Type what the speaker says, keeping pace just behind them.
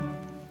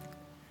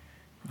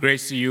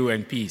Grace to you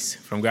and peace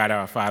from God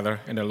our Father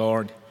and the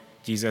Lord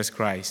Jesus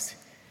Christ.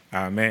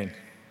 Amen.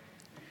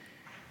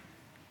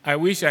 I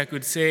wish I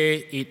could say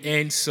it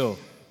ain't so,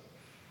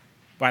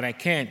 but I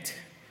can't,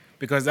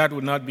 because that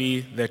would not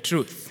be the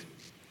truth.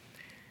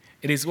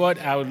 It is what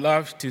I would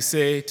love to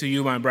say to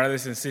you, my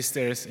brothers and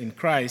sisters in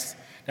Christ,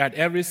 that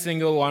every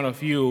single one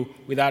of you,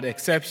 without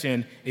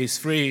exception, is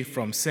free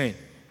from sin.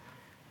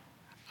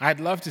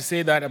 I'd love to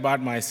say that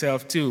about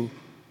myself too,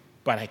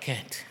 but I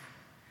can't.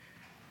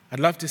 I'd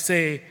love to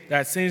say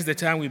that since the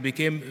time we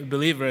became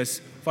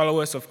believers,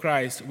 followers of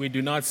Christ, we do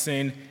not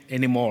sin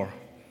anymore.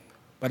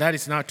 But that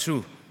is not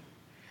true,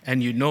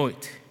 and you know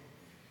it.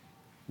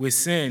 We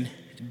sin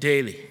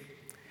daily.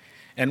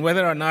 And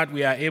whether or not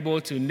we are able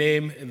to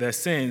name the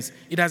sins,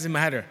 it doesn't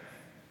matter.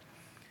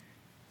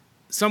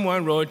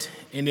 Someone wrote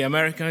in the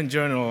American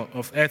Journal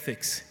of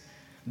Ethics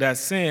that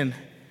sin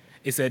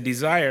is a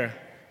desire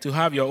to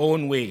have your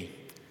own way,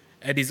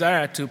 a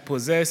desire to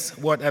possess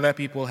what other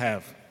people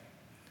have.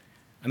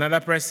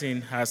 Another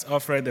person has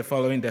offered the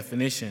following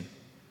definition.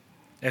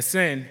 A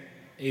sin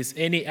is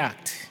any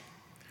act,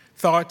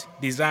 thought,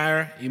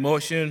 desire,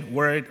 emotion,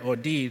 word, or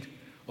deed,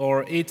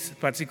 or its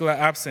particular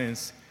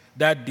absence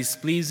that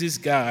displeases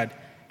God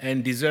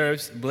and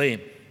deserves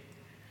blame.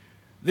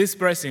 This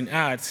person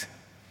adds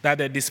that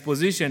the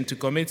disposition to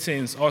commit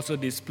sins also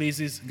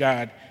displeases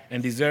God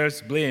and deserves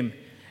blame,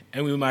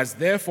 and we must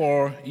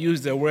therefore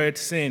use the word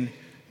sin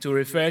to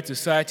refer to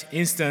such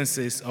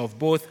instances of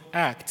both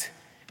act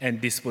and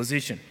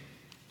disposition.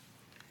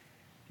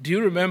 Do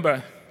you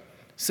remember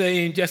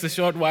saying just a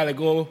short while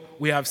ago,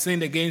 we have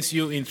sinned against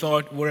you in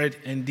thought, word,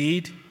 and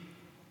deed?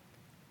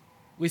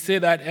 We say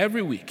that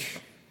every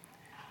week.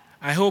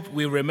 I hope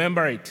we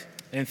remember it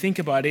and think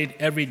about it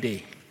every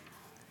day.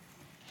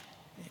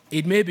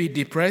 It may be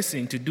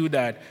depressing to do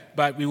that,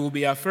 but we will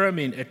be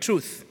affirming a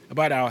truth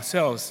about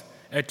ourselves,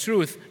 a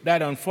truth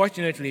that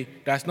unfortunately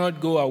does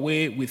not go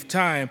away with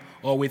time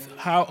or with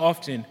how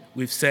often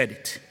we've said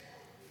it.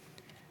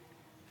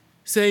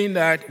 Saying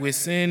that we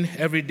sin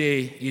every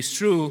day is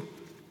true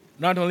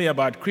not only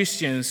about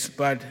Christians,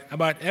 but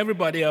about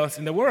everybody else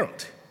in the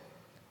world.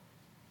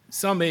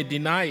 Some may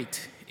deny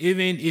it,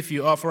 even if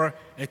you offer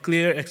a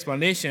clear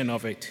explanation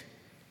of it.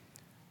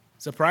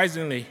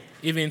 Surprisingly,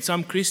 even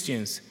some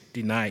Christians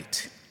deny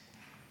it.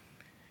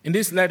 In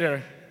this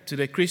letter to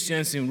the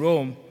Christians in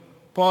Rome,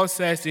 Paul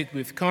says it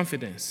with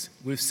confidence,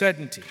 with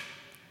certainty.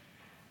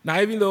 Now,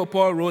 even though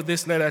Paul wrote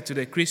this letter to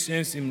the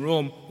Christians in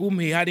Rome, whom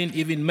he hadn't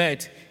even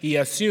met, he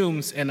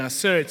assumes and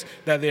asserts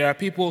that there are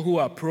people who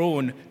are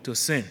prone to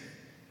sin.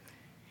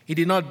 He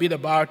did not beat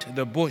about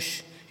the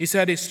bush. He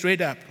said it straight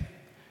up.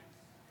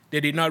 They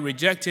did not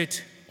reject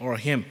it or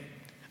him,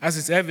 as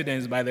is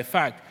evidenced by the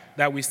fact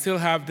that we still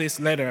have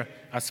this letter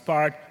as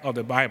part of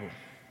the Bible.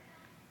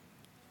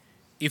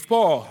 If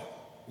Paul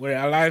were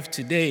alive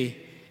today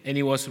and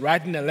he was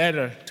writing a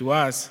letter to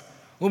us,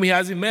 whom he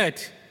hasn't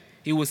met,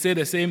 he would say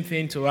the same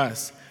thing to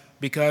us,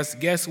 because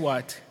guess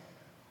what?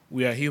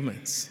 We are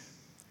humans.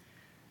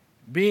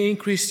 Being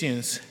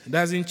Christians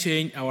doesn't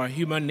change our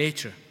human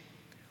nature.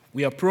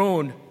 We are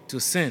prone to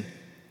sin.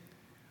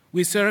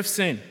 We serve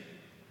sin,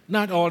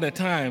 not all the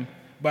time,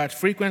 but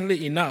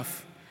frequently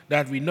enough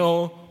that we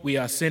know we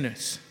are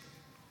sinners.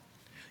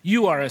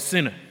 You are a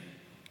sinner.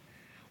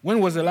 When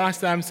was the last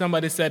time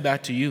somebody said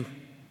that to you?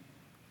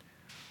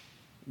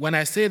 When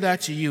I say that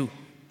to you,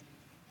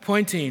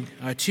 pointing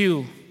at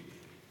you,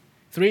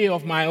 3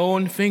 of my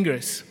own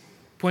fingers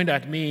point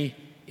at me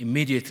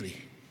immediately.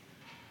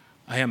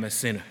 I am a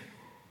sinner.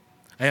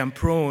 I am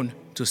prone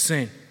to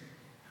sin.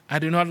 I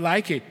do not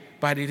like it,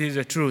 but it is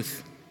the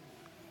truth.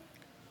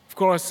 Of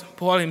course,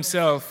 Paul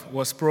himself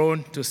was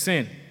prone to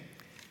sin.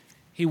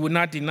 He would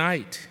not deny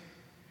it.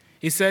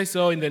 He says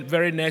so in the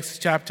very next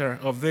chapter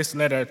of this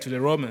letter to the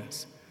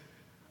Romans.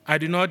 I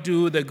do not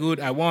do the good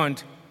I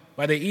want,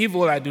 but the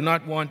evil I do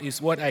not want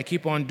is what I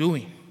keep on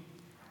doing.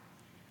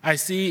 I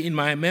see in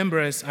my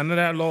members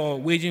another law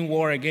waging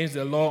war against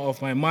the law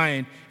of my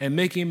mind and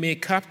making me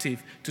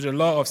captive to the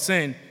law of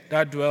sin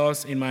that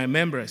dwells in my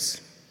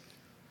members.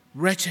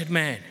 Wretched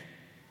man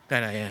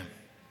that I am.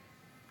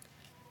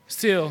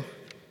 Still,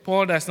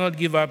 Paul does not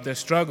give up the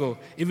struggle,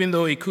 even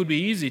though it could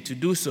be easy to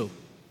do so.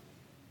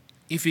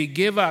 If he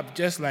gave up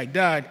just like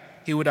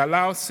that, he would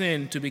allow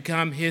sin to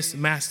become his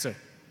master.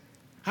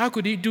 How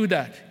could he do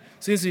that,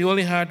 since he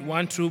only had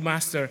one true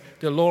master,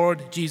 the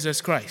Lord Jesus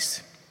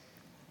Christ?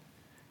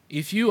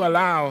 If you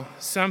allow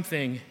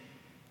something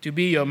to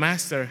be your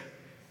master,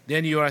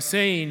 then you are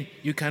saying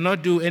you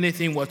cannot do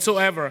anything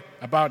whatsoever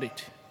about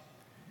it.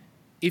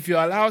 If you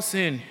allow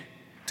sin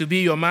to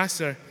be your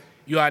master,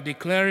 you are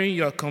declaring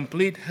your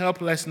complete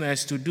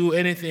helplessness to do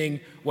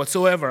anything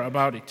whatsoever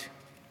about it.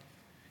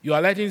 You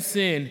are letting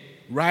sin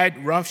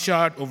ride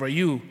roughshod over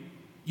you.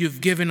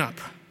 You've given up.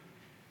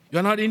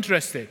 You're not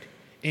interested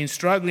in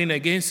struggling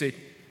against it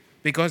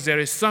because there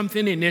is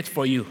something in it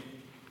for you.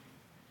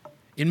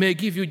 It may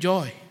give you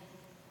joy.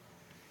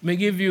 It may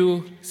give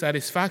you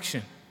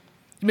satisfaction.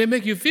 It may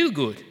make you feel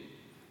good.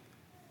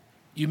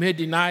 You may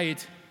deny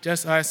it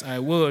just as I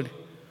would,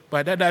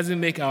 but that doesn't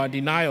make our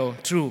denial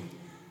true.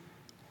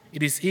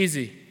 It is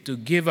easy to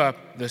give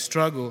up the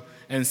struggle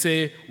and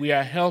say we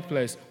are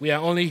helpless, we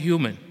are only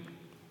human.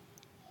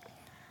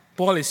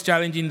 Paul is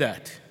challenging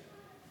that.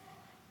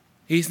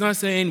 He's not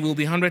saying we'll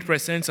be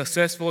 100%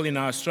 successful in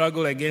our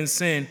struggle against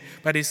sin,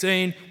 but he's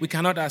saying we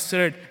cannot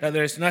assert that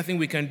there is nothing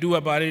we can do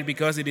about it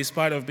because it is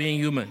part of being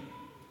human.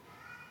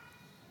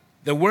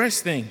 The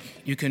worst thing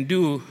you can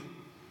do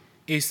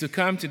is to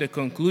come to the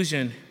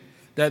conclusion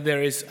that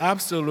there is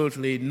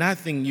absolutely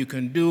nothing you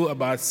can do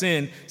about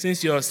sin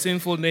since your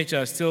sinful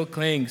nature still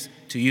clings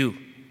to you.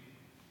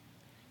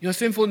 Your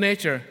sinful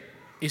nature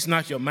is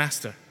not your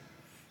master,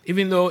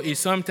 even though it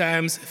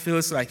sometimes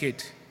feels like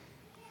it.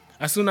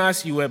 As soon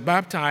as you were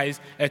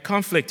baptized, a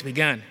conflict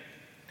began,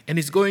 and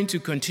it's going to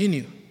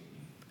continue.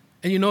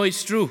 And you know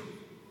it's true.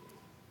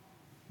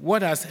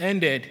 What has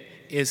ended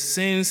is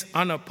sin's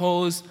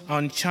unopposed,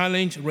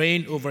 unchallenged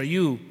reign over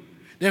you.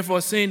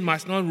 Therefore, sin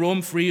must not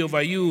roam free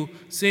over you.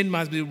 Sin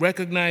must be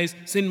recognized.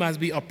 Sin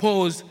must be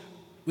opposed.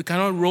 We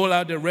cannot roll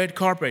out the red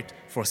carpet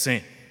for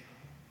sin.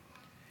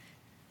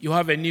 You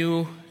have a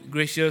new,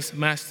 gracious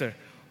master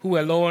who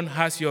alone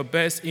has your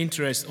best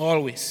interest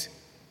always.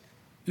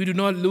 You do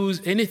not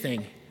lose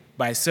anything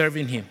by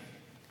serving him.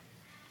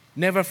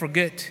 Never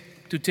forget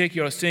to take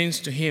your sins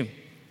to him.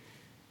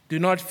 Do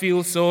not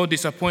feel so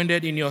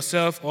disappointed in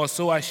yourself or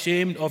so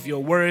ashamed of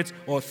your words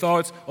or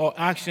thoughts or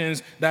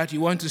actions that you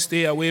want to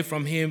stay away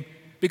from him,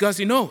 because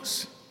he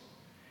knows.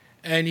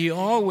 And he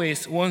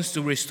always wants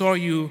to restore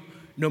you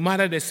no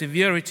matter the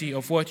severity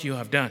of what you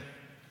have done.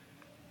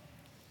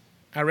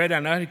 I read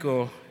an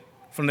article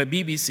from the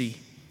BBC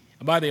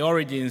about the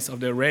origins of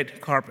the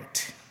red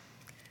carpet.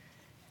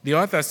 The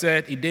author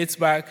said it dates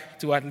back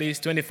to at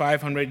least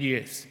 2,500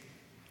 years,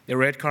 the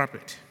red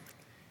carpet.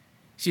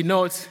 She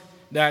notes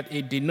that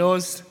it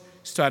denotes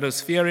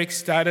stratospheric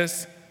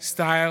status,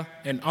 style,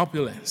 and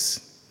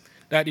opulence,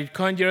 that it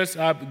conjures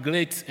up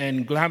glitz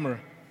and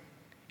glamour.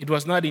 It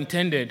was not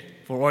intended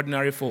for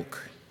ordinary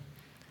folk.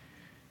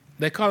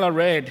 The color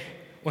red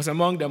was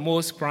among the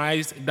most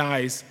prized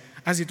dyes,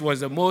 as it was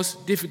the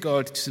most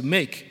difficult to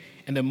make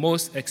and the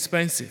most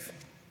expensive.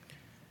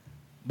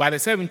 By the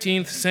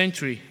 17th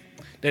century,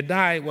 the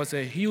dye was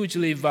a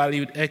hugely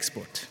valued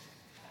export.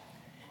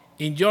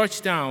 In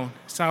Georgetown,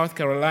 South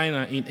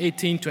Carolina, in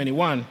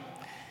 1821,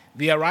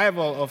 the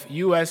arrival of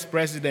U.S.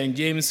 President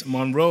James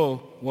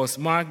Monroe was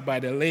marked by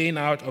the laying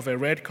out of a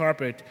red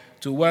carpet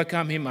to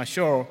welcome him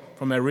ashore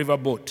from a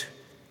riverboat.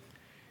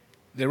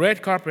 The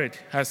red carpet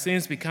has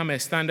since become a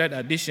standard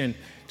addition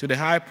to the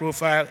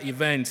high-profile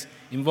events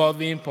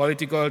involving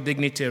political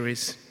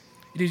dignitaries.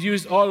 It is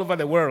used all over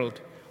the world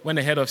when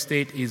the head of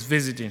state is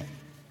visiting.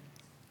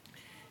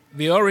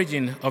 The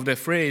origin of the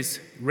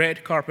phrase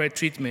red carpet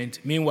treatment,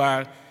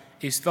 meanwhile,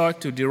 is thought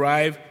to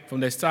derive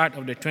from the start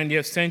of the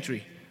 20th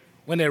century,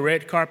 when the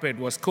red carpet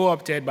was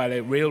co-opted by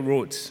the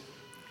railroads.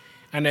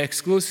 An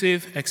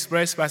exclusive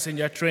express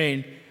passenger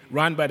train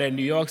run by the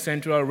New York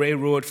Central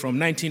Railroad from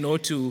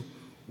 1902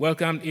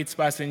 welcomed its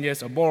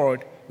passengers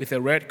aboard with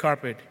a red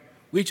carpet,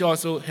 which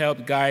also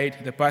helped guide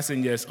the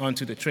passengers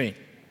onto the train.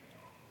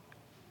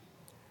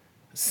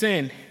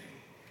 Sin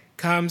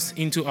comes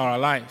into our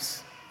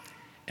lives,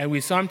 and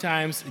we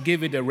sometimes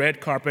give it the red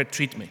carpet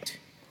treatment.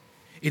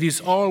 It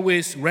is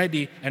always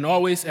ready and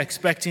always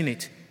expecting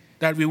it,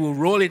 that we will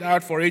roll it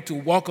out for it to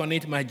walk on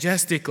it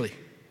majestically.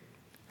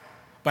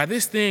 But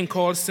this thing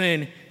called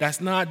sin does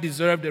not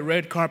deserve the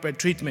red carpet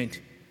treatment.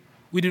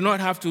 We do not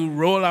have to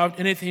roll out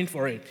anything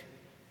for it.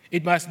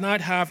 It must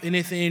not have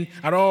anything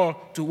at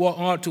all to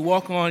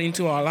walk on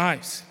into our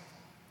lives.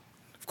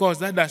 Of course,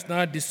 that does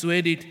not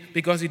dissuade it,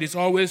 because it is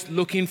always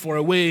looking for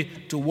a way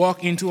to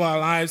walk into our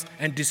lives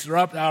and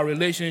disrupt our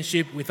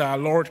relationship with our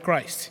Lord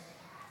Christ.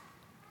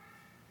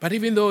 But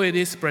even though it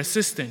is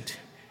persistent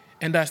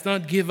and does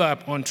not give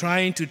up on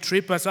trying to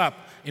trip us up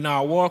in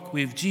our walk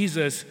with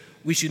Jesus,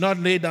 we should not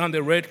lay down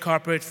the red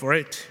carpet for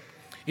it.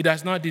 It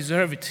does not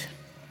deserve it.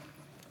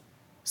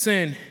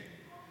 Sin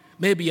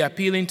may be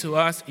appealing to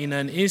us in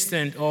an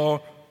instant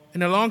or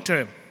in the long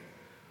term,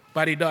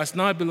 but it does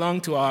not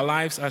belong to our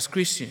lives as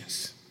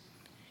Christians.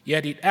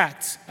 Yet it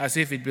acts as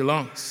if it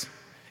belongs.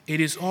 It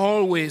is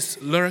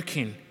always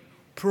lurking,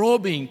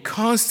 probing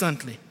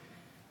constantly.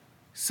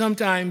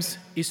 Sometimes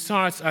it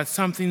starts as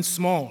something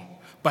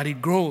small, but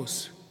it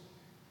grows.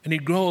 And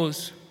it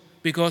grows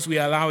because we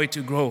allow it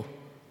to grow.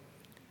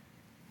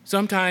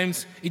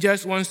 Sometimes it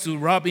just wants to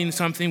rub in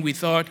something we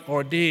thought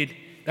or did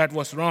that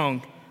was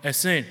wrong, a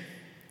sin.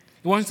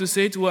 It wants to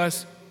say to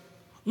us,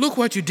 look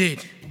what you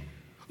did.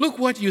 Look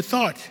what you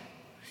thought.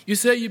 You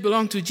say you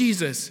belong to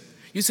Jesus.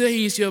 You say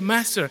he is your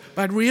master,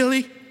 but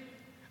really?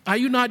 Are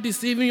you not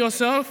deceiving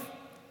yourself?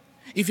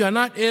 If you are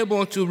not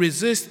able to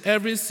resist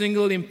every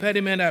single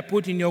impediment I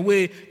put in your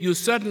way, you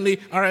certainly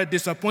are a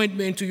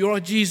disappointment to your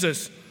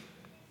Jesus.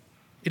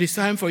 It is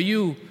time for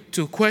you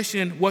to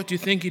question what you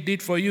think he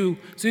did for you,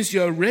 since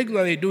you are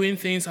regularly doing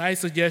things I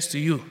suggest to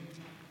you.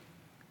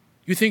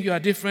 You think you are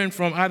different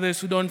from others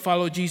who don't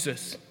follow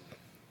Jesus,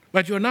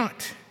 but you're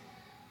not.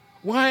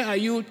 Why are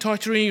you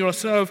torturing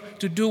yourself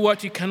to do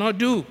what you cannot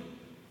do,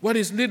 what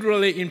is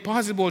literally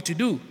impossible to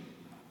do?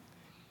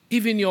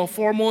 Even your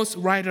foremost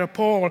writer,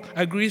 Paul,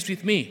 agrees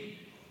with me.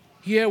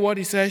 Hear what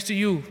he says to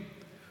you.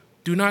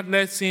 Do not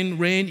let sin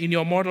reign in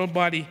your mortal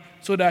body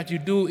so that you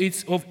do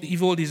its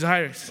evil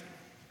desires.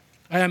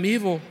 I am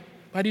evil,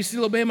 but you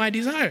still obey my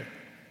desire.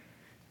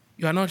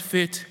 You are not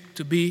fit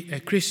to be a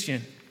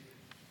Christian.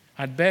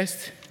 At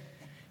best,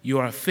 you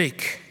are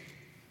fake.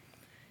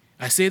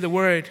 I say the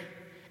word,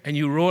 and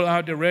you roll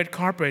out the red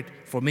carpet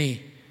for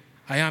me.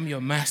 I am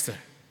your master.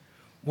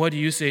 What do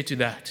you say to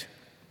that?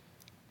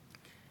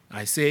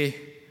 I say,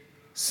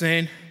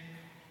 sin,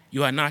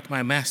 you are not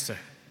my master.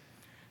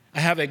 I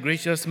have a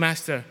gracious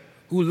master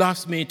who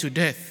loves me to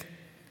death.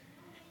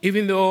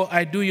 Even though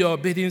I do your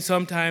bidding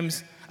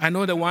sometimes, I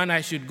know the one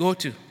I should go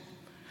to.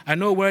 I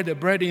know where the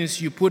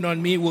burdens you put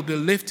on me will be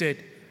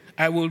lifted.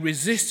 I will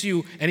resist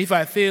you, and if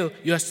I fail,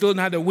 you are still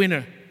not a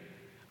winner.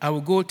 I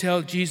will go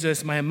tell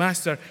Jesus, my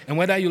master, and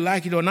whether you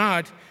like it or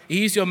not,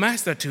 he is your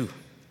master too.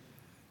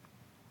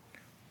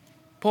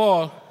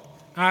 Paul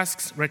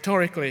asks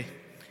rhetorically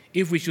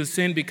if we should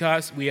sin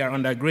because we are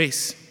under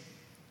grace.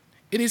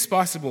 It is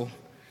possible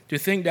to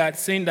think that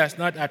sin does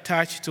not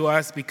attach to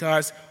us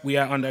because we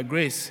are under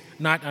grace,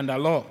 not under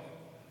law.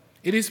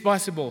 It is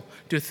possible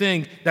to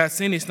think that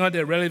sin is not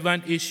a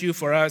relevant issue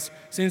for us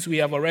since we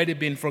have already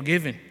been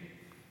forgiven.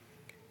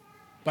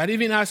 But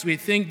even as we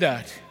think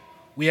that,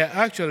 we are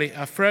actually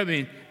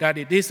affirming that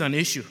it is an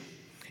issue,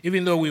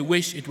 even though we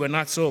wish it were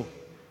not so.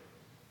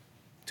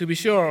 To be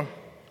sure,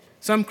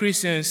 some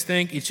Christians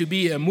think it should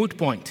be a moot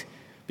point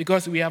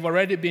because we have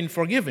already been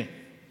forgiven.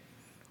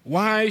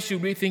 Why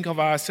should we think of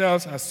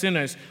ourselves as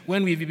sinners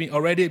when we've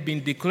already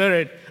been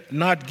declared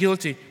not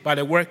guilty by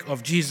the work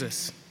of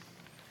Jesus?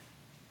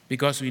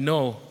 Because we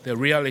know the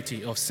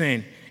reality of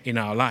sin in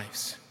our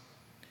lives.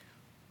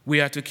 We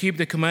are to keep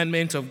the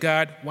commandments of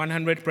God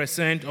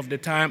 100% of the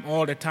time,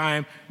 all the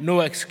time,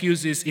 no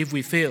excuses if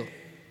we fail.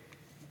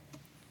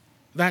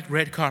 That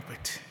red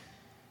carpet,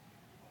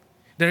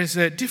 there is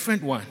a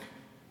different one.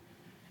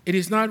 It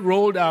is not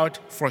rolled out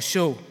for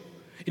show.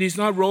 It is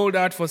not rolled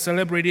out for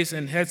celebrities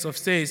and heads of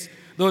states,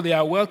 though they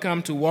are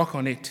welcome to walk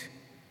on it.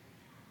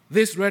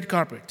 This red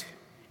carpet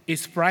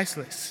is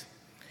priceless.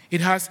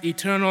 It has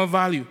eternal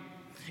value.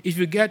 If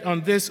you get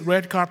on this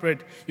red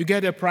carpet, you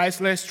get a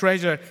priceless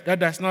treasure that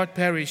does not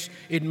perish.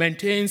 It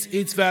maintains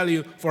its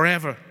value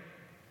forever.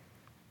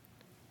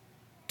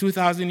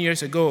 2,000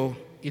 years ago,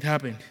 it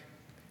happened.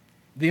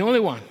 The only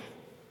one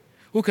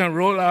who can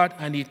roll out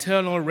an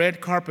eternal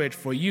red carpet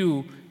for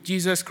you,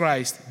 Jesus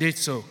Christ, did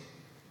so.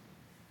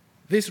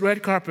 This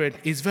red carpet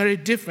is very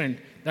different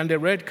than the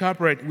red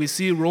carpet we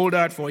see rolled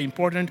out for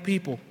important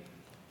people.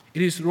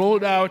 It is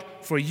rolled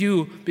out for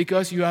you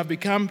because you have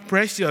become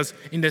precious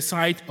in the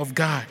sight of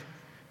God.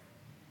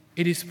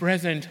 It is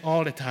present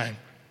all the time.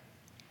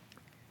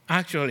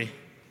 Actually,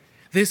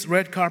 this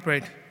red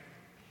carpet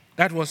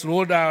that was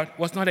rolled out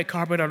was not a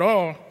carpet at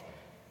all.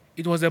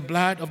 It was the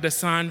blood of the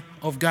Son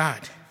of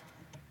God.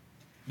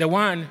 The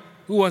one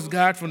who was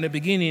God from the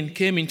beginning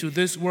came into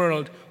this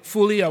world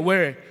fully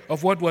aware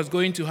of what was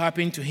going to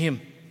happen to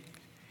him.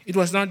 It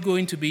was not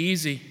going to be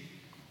easy,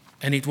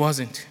 and it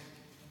wasn't.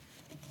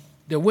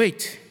 The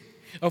weight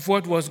of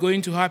what was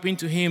going to happen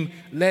to him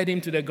led him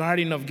to the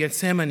Garden of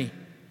Gethsemane.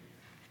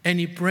 And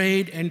he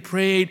prayed and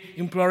prayed,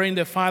 imploring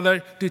the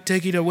Father to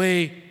take it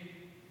away,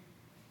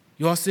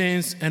 your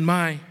sins and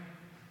mine.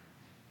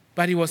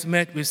 But he was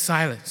met with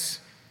silence.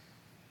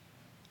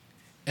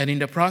 And in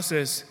the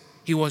process,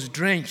 he was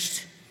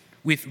drenched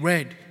with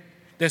red,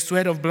 the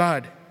sweat of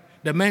blood,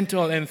 the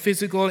mental and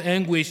physical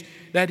anguish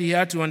that he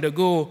had to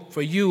undergo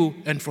for you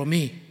and for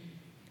me.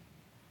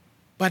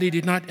 But he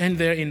did not end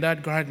there in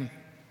that garden.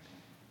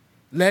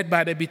 Led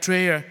by the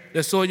betrayer,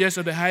 the soldiers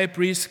of the high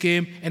priest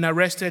came and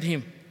arrested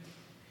him.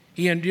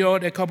 He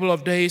endured a couple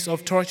of days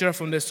of torture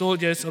from the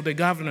soldiers of the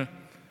governor,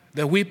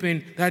 the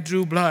whipping that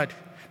drew blood,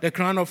 the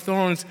crown of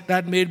thorns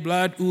that made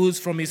blood ooze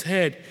from his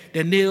head,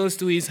 the nails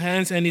to his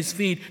hands and his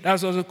feet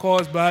that also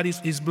caused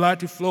his blood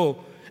to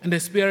flow, and the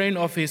spearing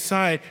of his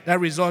side that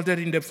resulted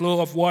in the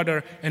flow of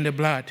water and the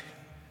blood.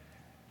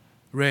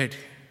 Red.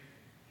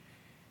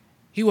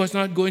 He was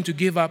not going to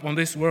give up on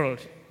this world.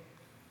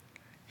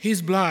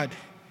 His blood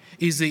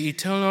is the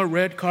eternal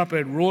red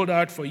carpet rolled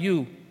out for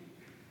you.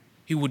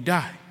 He would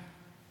die.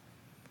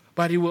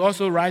 But he will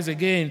also rise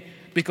again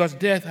because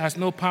death has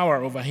no power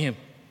over him.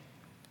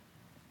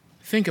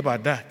 Think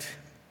about that.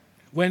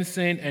 When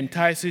sin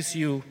entices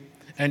you,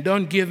 and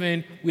don't give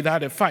in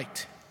without a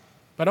fight.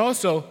 But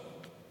also,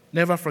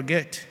 never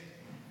forget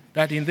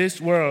that in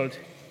this world,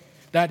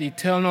 that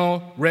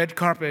eternal red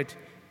carpet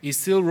is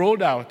still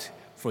rolled out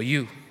for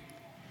you.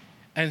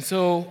 And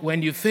so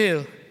when you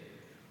fail,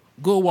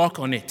 go walk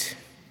on it.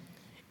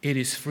 It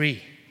is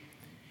free.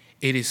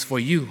 It is for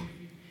you.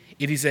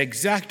 It is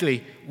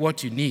exactly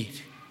what you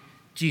need.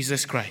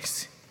 Jesus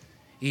Christ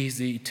is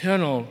the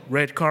eternal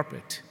red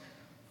carpet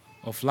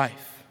of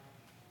life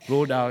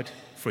rolled out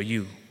for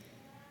you.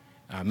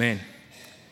 Amen.